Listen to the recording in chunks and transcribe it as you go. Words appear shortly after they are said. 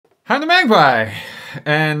I'm the Magpie,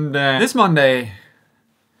 and this Monday,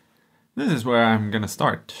 this is where I'm gonna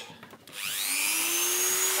start.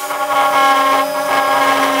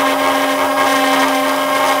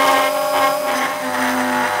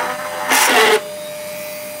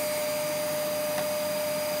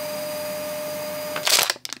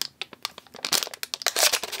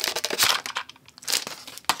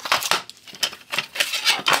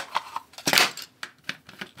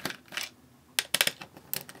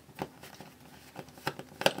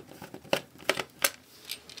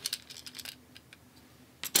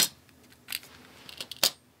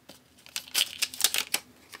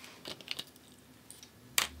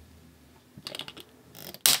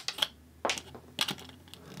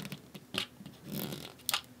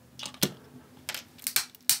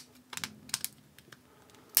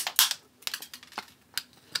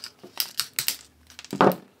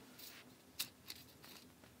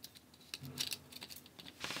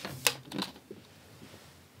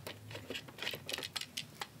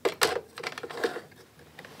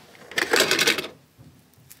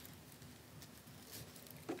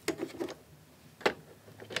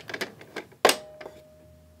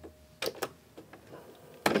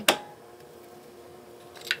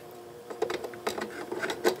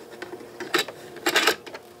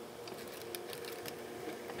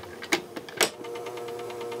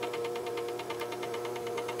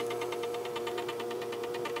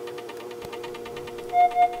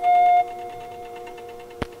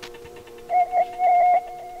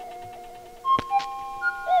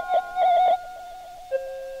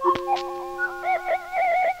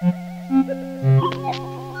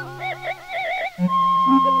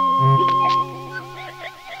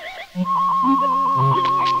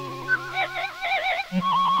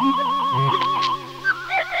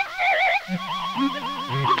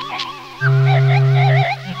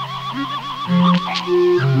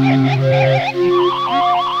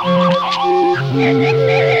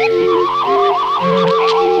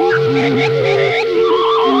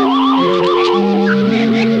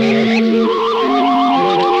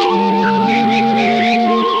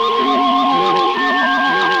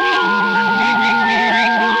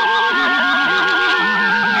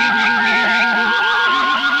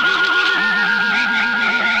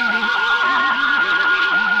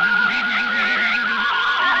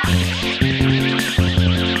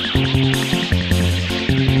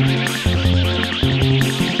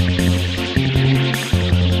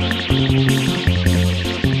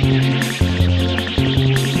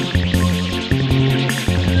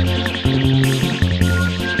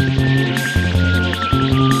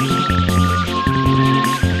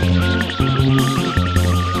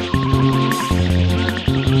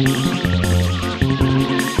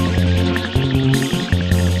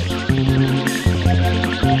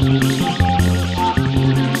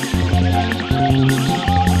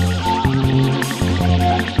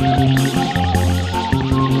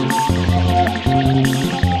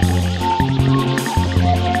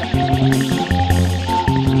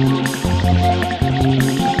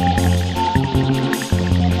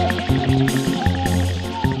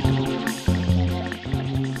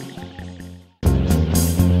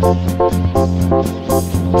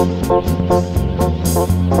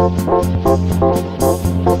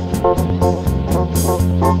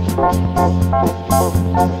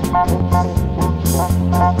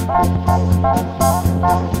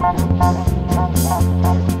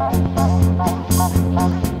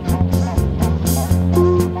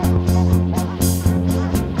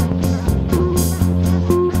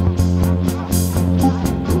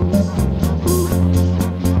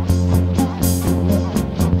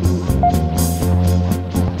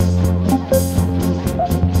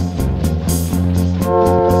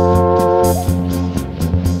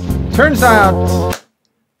 Turns out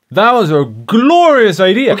that was a glorious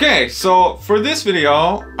idea. Okay, so for this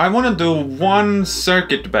video, I want to do one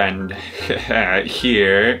circuit bend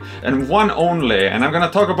here and one only, and I'm gonna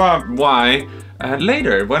talk about why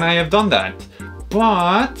later when I have done that.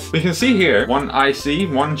 But we can see here one IC,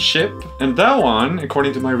 one chip, and that one,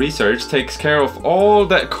 according to my research, takes care of all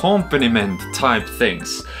the accompaniment type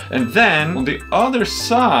things. And then on the other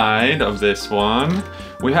side of this one,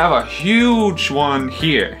 we have a huge one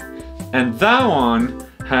here. And that one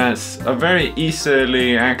has a very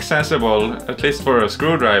easily accessible, at least for a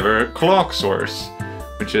screwdriver, clock source,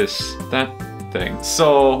 which is that thing.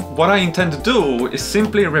 So what I intend to do is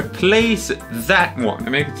simply replace that one. I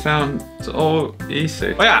make it sound so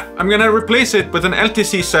easy. But yeah, I'm gonna replace it with an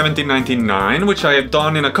LTC 1799, which I have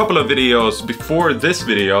done in a couple of videos before this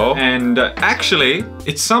video. And actually,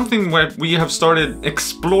 it's something where we have started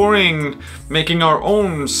exploring making our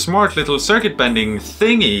own smart little circuit bending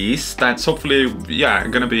thingies. That's hopefully, yeah,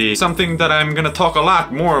 gonna be something that I'm gonna talk a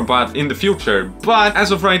lot more about in the future. But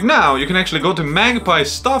as of right now, you can actually go to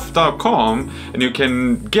magpiestuff.com and you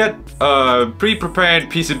can get a pre-prepared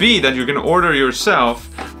PCB that you can order yourself,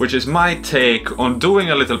 which is my take on doing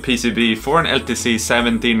a little PCB for an LTC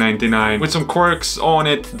 1799 with some quirks on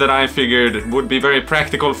it that I figured would be very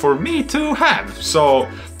practical for me to have. So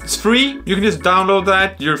it's free, you can just download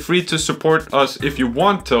that, you're free to support us if you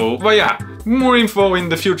want to. But yeah, more info in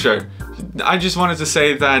the future. I just wanted to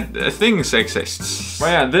say that things exist. But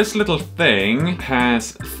yeah, this little thing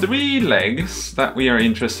has 3 legs that we are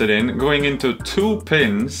interested in, going into 2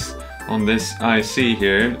 pins on this IC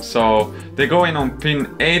here. So they go in on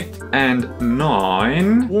pin 8 and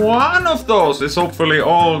 9. One of those is hopefully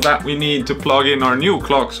all that we need to plug in our new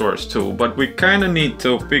clock source to, but we kind of need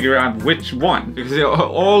to figure out which one, because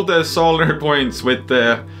all the solder points with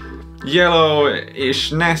the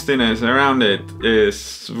yellowish nastiness around it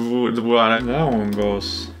is what that one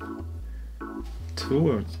goes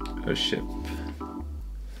to a ship.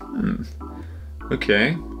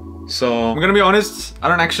 Okay, so I'm gonna be honest, I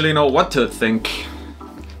don't actually know what to think,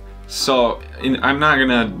 so I'm not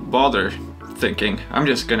gonna bother thinking, I'm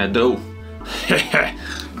just gonna do.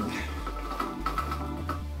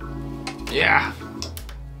 Yeah.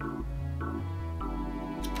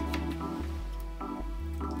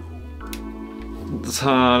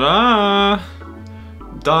 Ta-da!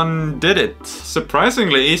 Done did it.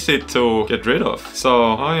 Surprisingly easy to get rid of.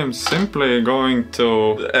 So I am simply going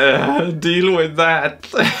to deal with that.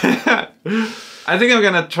 I think I'm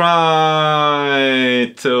gonna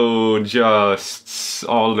try to just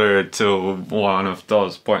solder to one of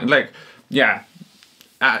those points. Like, yeah.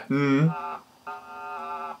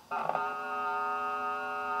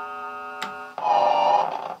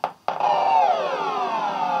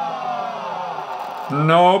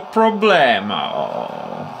 No problemo.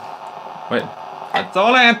 Wait, that's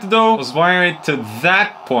all I had to do was wire it to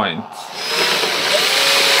that point.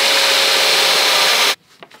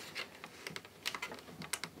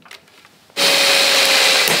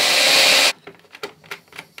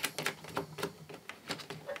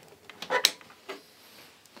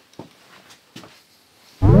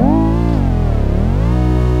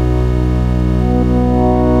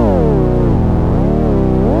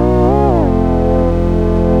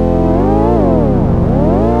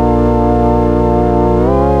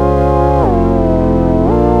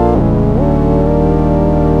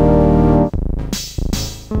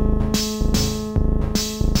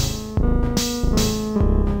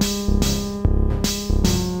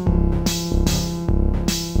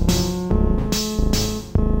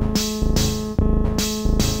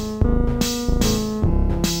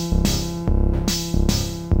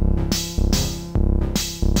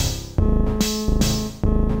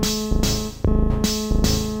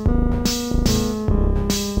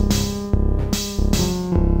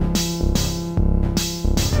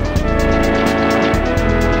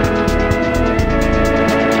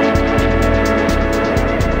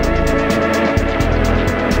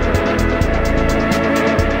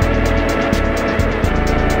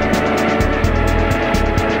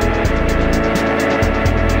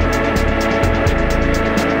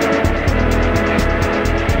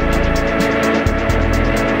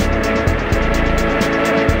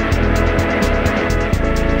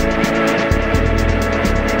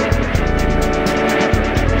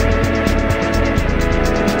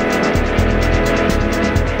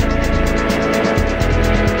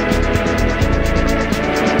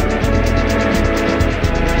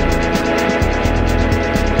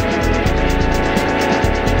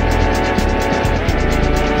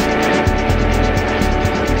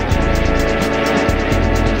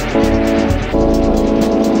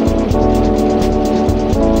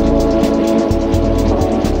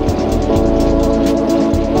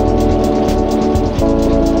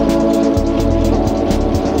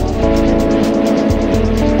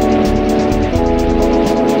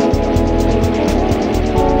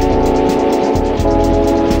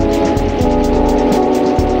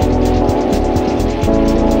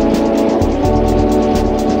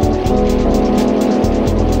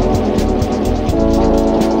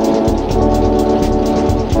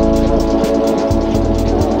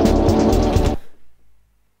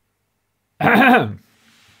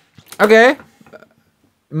 Okay.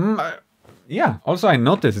 yeah, also I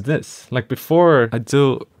noticed this, like before I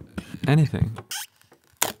do anything.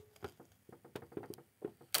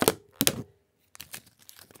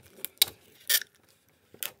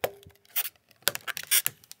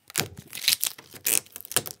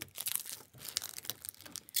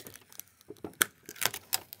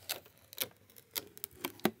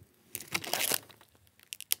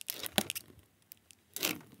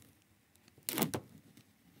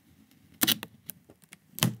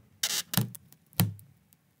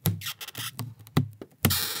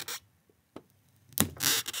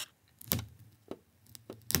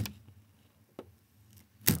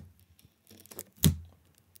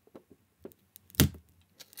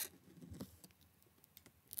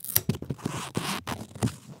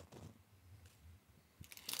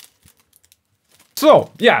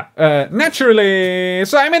 So, yeah, naturally,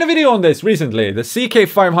 so I made a video on this recently, the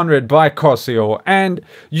CK-500 by Casio, and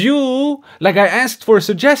I asked for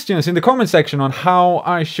suggestions in the comment section on how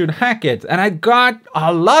I should hack it, and I got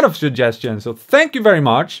a lot of suggestions, so thank you very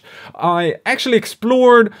much. I actually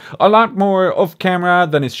explored a lot more off camera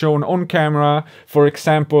than is shown on camera. For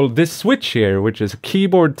example, this switch here, which is a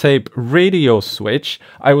keyboard tape radio switch.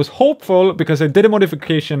 I was hopeful because I did a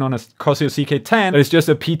modification on a Casio CK-10 that is just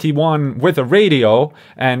a PT1 with a radio.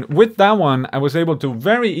 And with that one, I was able to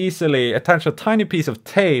very easily attach a tiny piece of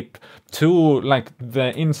tape to like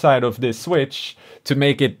the inside of this switch to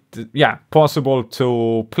make it, yeah, possible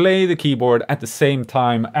to play the keyboard at the same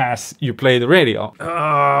time as you play the radio.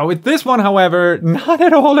 With this one, however, not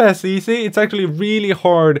at all as easy. It's actually really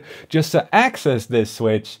hard just to access this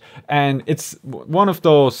switch, and it's one of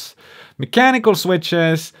those mechanical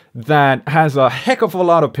switches that has a heck of a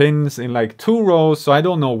lot of pins in like 2 rows, so I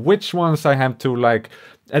don't know which ones I have to like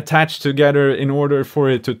attach together in order for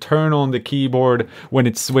it to turn on the keyboard when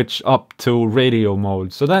it's switched up to radio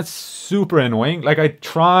mode. So that's super annoying. Like I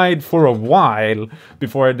tried for a while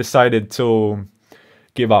before I decided to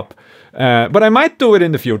give up. But I might do it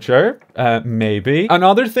in the future, maybe.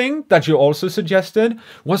 Another thing that you also suggested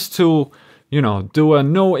was to, you know, do a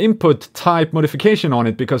no input type modification on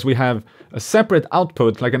it, because we have a separate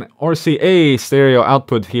output, like an RCA stereo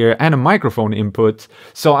output here and a microphone input.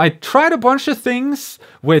 So I tried a bunch of things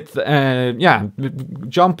with, yeah,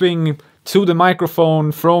 jumping to the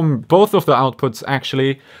microphone from both of the outputs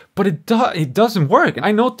actually, but it doesn't work.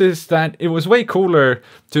 I noticed that it was way cooler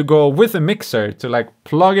to go with a mixer, to like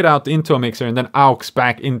plug it out into a mixer and then aux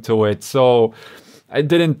back into it. So I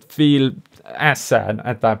didn't feel as sad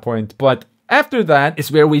at that point, but after that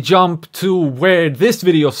is where we jump to where this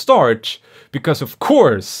video starts, because of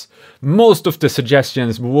course, most of the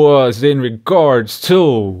suggestions was in regards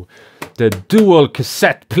to the dual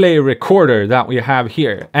cassette play recorder that we have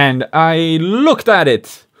here. And I looked at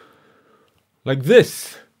it like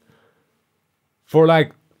this for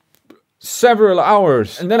like several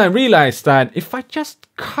hours. And then I realized that if I just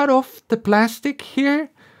cut off the plastic here,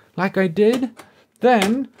 like I did,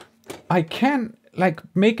 then I can like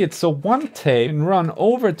make it so one tape can run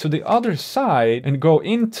over to the other side and go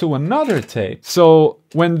into another tape. So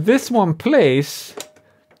when this one plays,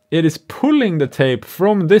 it is pulling the tape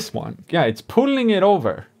from this one. Yeah, it's pulling it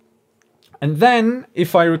over. And then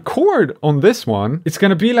if I record on this one, it's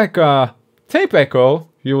gonna be like a tape echo,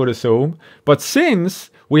 you would assume. But since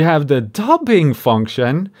we have the dubbing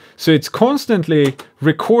function, so it's constantly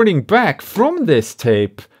recording back from this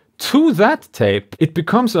tape to that tape, it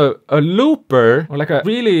becomes a looper, or like a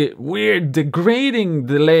really weird degrading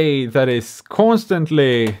delay that is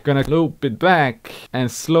constantly gonna loop it back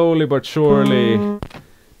and slowly but surely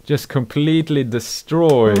just completely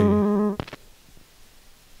destroy.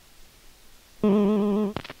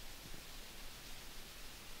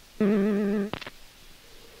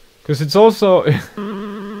 Because it's also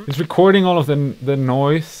it's recording all of the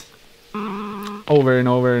noise over and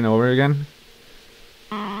over and over again.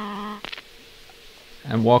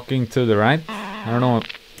 And walking to the right. I don't know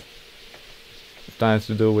if that has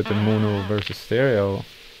to do with the mono versus stereo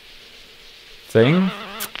thing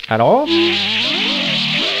at all.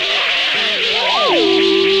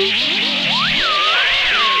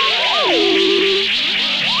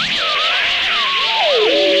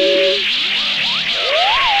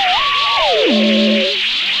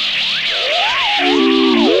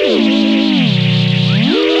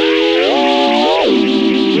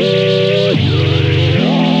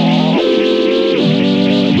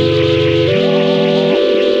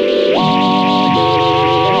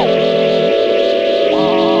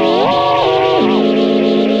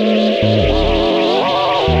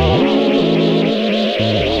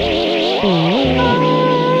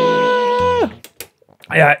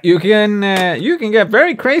 Yeah, you can get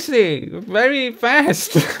very crazy, very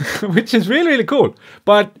fast, which is really, really cool.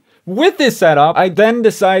 But with this setup, I then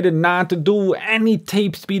decided not to do any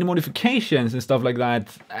tape speed modifications and stuff like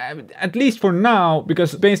that, at least for now,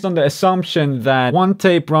 because based on the assumption that one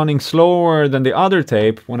tape running slower than the other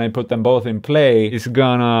tape, when I put them both in play, is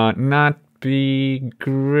gonna not be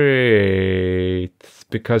great,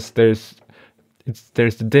 because there's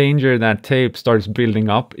the danger that tape starts building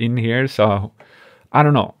up in here, so I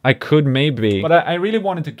don't know, I could maybe, but I really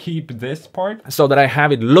wanted to keep this part so that I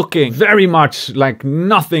have it looking very much like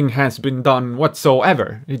nothing has been done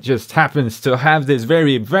whatsoever. It just happens to have this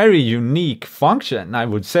very, very unique function, I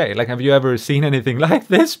would say. Like, have you ever seen anything like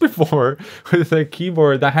this before with a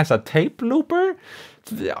keyboard that has a tape looper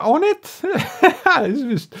on it? It's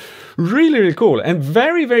just really, really cool and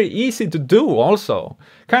very, very easy to do also.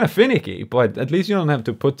 Kind of finicky, but at least you don't have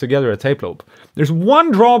to put together a tape loop. There's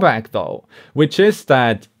one drawback though, which is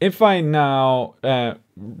that if I now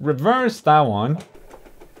reverse that one,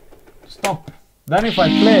 stop, then if I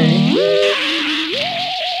play,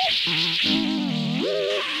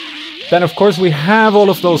 then of course we have all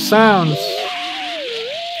of those sounds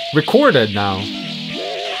recorded now,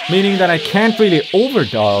 meaning that I can't really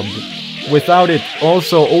overdub without it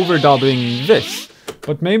also overdubbing this.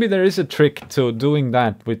 But maybe there is a trick to doing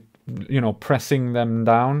that with, you know, pressing them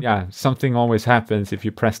down. Yeah, something always happens if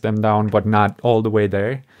you press them down, but not all the way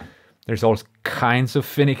there. There's all kinds of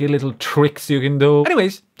finicky little tricks you can do.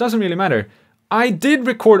 Anyways, doesn't really matter. I did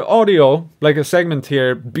record audio, like a segment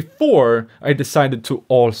here, before I decided to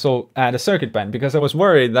also add a circuit bend, because I was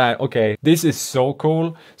worried that, okay, this is so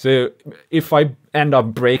cool, so if I end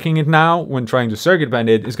up breaking it now when trying to circuit bend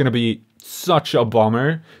it, it's gonna be such a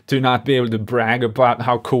bummer to not be able to brag about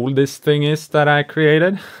how cool this thing is that I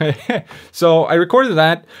created. So I recorded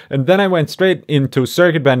that, and then I went straight into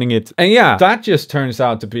circuit bending it, and yeah, that just turns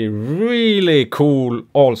out to be really cool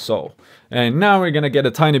also. And now we're gonna get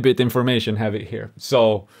a tiny bit information heavy here.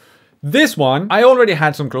 So this one, I already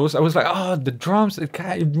had some clues. I was like, oh, the drums, it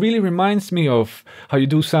really reminds me of how you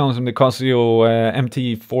do sounds on the Casio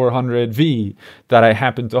MT400V that I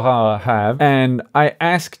happen to have. And I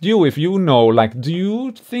asked you if you know, like, do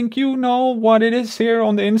you think you know what it is here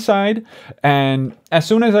on the inside? And as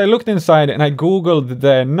soon as I looked inside and I Googled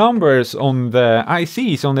the numbers on the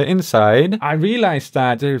ICs on the inside, I realized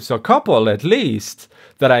that there's a couple at least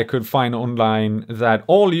that I could find online that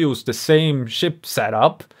all use the same chip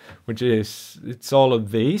setup, which is, it's all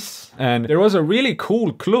of these. And there was a really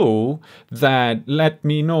cool clue that let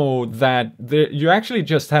me know that you actually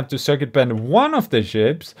just have to circuit bend one of the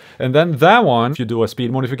chips, and then that one, if you do a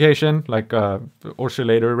speed modification, like a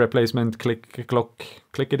oscillator replacement,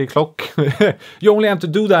 clickety clock, you only have to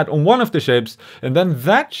do that on one of the chips, and then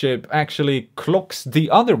that chip actually clocks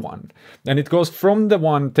the other one. And it goes from the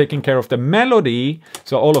one taking care of the melody,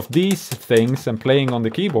 so all of these things and playing on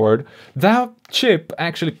the keyboard, that chip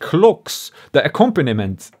actually clocks the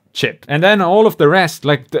accompaniment chip. And then all of the rest,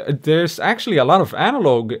 like there's actually a lot of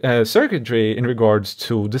analog circuitry in regards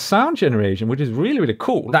to the sound generation, which is really, really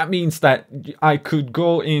cool. That means that I could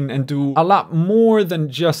go in and do a lot more than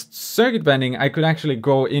just circuit bending. I could actually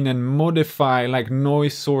go in and modify like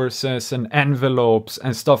noise sources and envelopes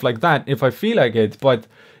and stuff like that if I feel like it, but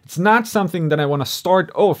it's not something that I want to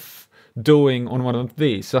start off doing on one of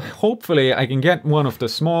these. So hopefully I can get one of the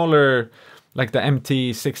smaller, like the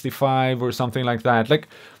MT65 or something like that. Like,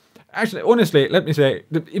 actually, honestly, let me say,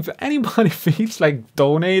 if anybody feels like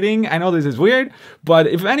donating, I know this is weird, but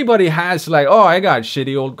if anybody has like, oh, I got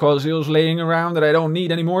shitty old Casios laying around that I don't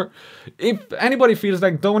need anymore, if anybody feels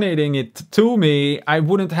like donating it to me, I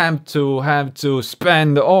wouldn't have to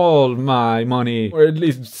spend all my money, or at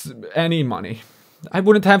least any money. I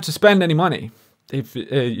wouldn't have to spend any money. If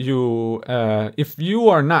you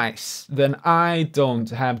are nice, then I don't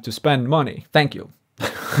have to spend money. Thank you.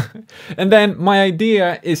 And then my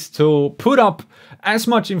idea is to put up as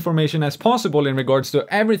much information as possible in regards to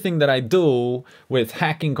everything that I do with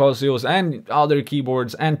hacking Casios and other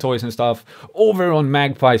keyboards and toys and stuff over on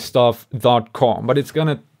magpiestuff.com. But it's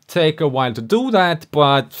gonna take a while to do that,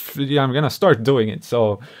 but yeah, I'm gonna start doing it.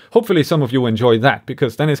 So hopefully some of you enjoy that,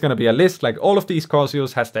 because then it's gonna be a list like all of these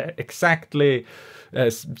Casios has the exactly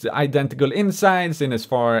identical insights in as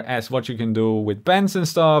far as what you can do with bends and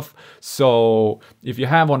stuff. So if you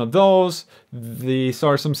have one of those, these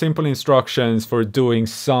are some simple instructions for doing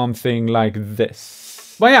something like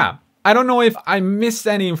this. But yeah, I don't know if I missed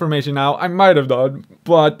any information now. I might have done,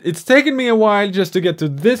 but it's taken me a while just to get to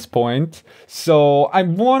this point. So I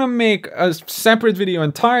want to make a separate video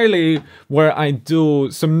entirely where I do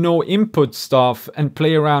some no input stuff and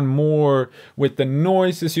play around more with the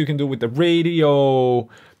noises you can do with the radio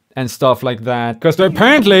and stuff like that. Because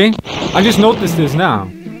apparently, I just noticed this now.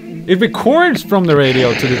 It records from the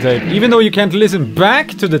radio to the tape, even though you can't listen back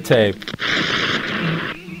to the tape.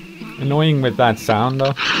 Annoying with that sound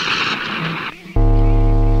though.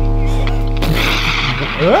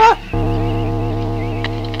 Ah!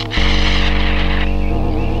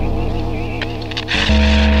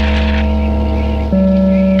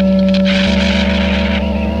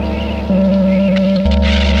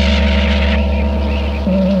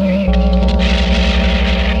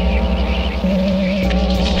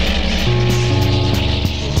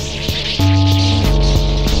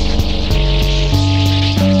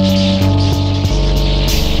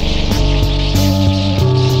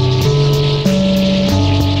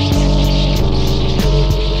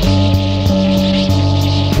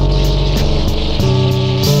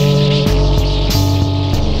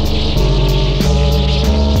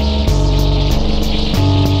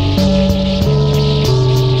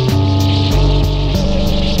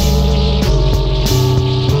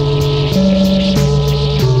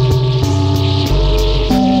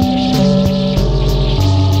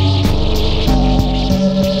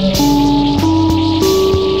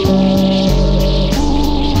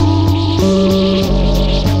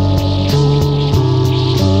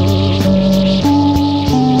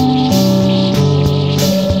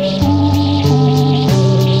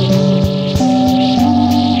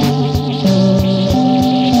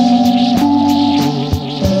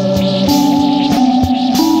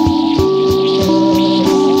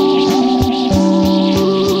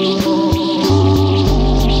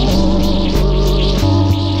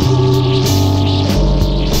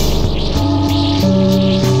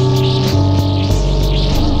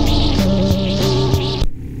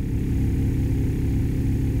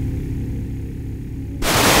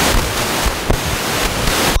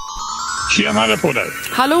 Tjenare på dig.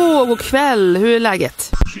 Hallå, god kväll, hur är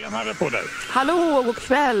läget? Tjenare på dig. Hallå, god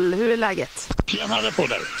kväll, hur är läget? Tjenare på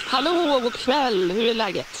dig. Hallå, god kväll, hur är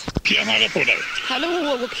läget? Tjenare på dig.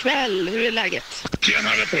 Hallå, god kväll, hur är läget?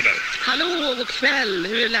 Tjenare på dig. Hallå, god kväll,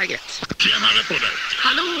 hur är läget? Tjenare på dig.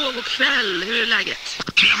 Hallå, god kväll, hur är läget?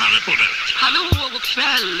 Tjenare på dig. Hallå, god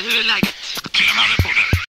kväll, hur är läget? Tjenare på dig.